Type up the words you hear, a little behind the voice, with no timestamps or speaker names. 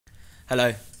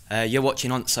Hello, you're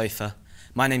watching Ont Sofa.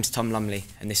 My name's Tom Lumley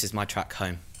and this is my track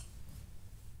Home.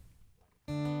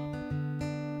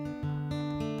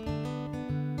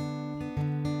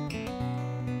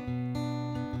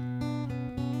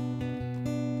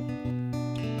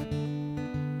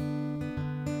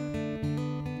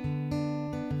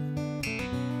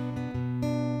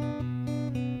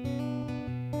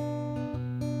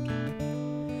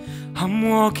 I'm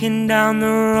walking down the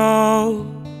road,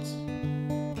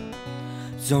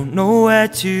 don't know where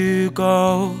to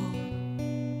go.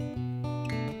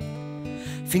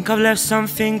 Think I've left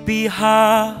something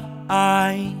behind,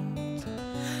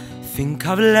 think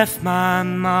I've left my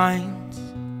mind.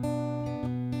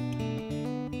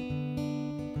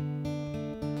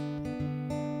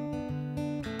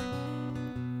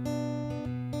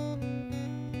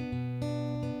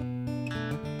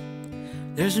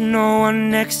 There's no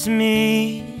one next to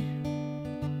me,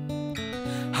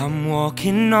 I'm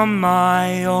walking on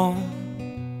my own.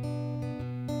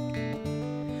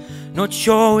 Not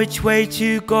sure which way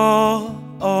to go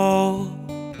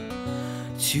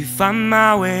to find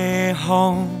my way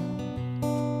home.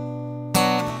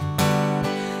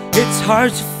 It's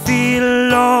hard to feel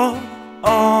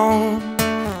alone,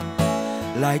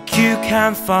 like you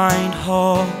can't find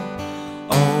home.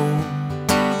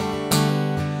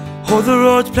 All the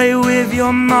roads play with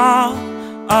your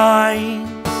mind,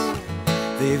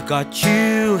 they've got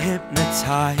you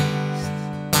hypnotized.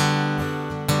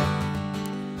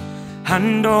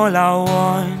 And all I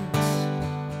want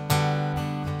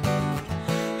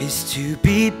is to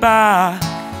be back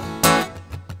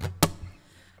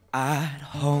at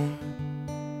home.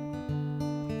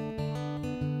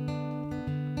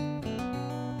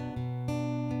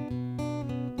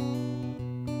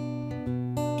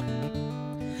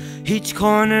 Each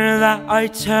corner that I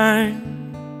turn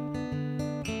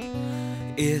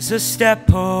is a step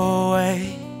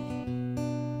away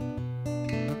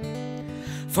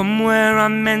from where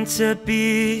I'm meant to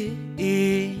be,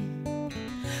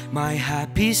 my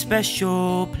happy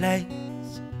special place.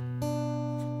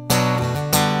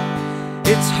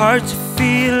 It's hard to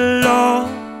feel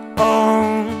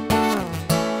alone,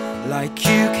 like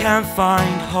you can't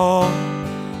find home.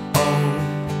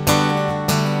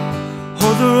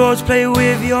 All the roads play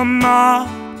with your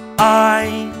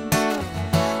mind,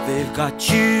 they've got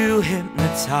you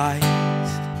hypnotized.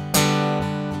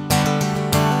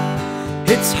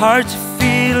 It's hard to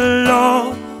feel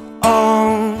alone,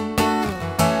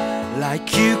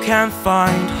 like you can't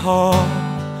find home.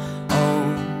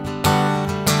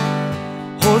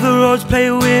 All the roads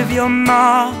play with your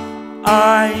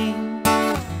mind,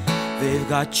 they've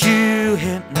got you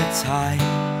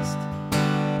hypnotized.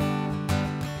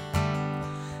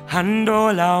 And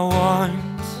all I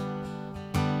want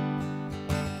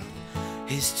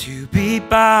is to be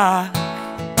back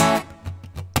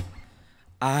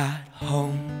at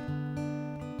home.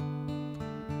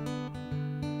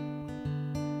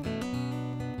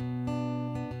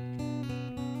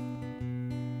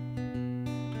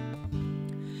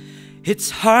 It's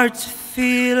hard to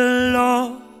feel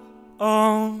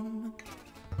alone,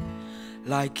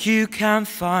 like you can't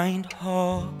find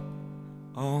home.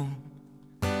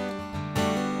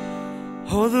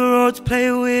 All the roads play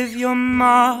with your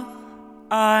mind,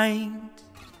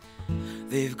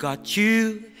 they've got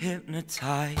you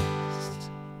hypnotized.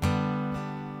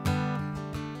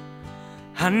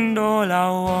 And all I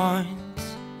want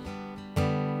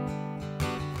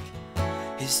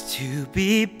is to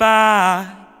be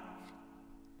back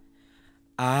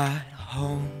at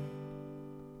home.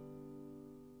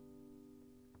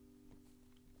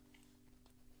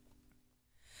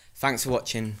 Thanks for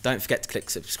watching. Don't forget to click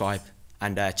subscribe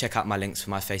and check out my links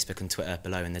for my Facebook and Twitter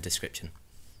below in the description.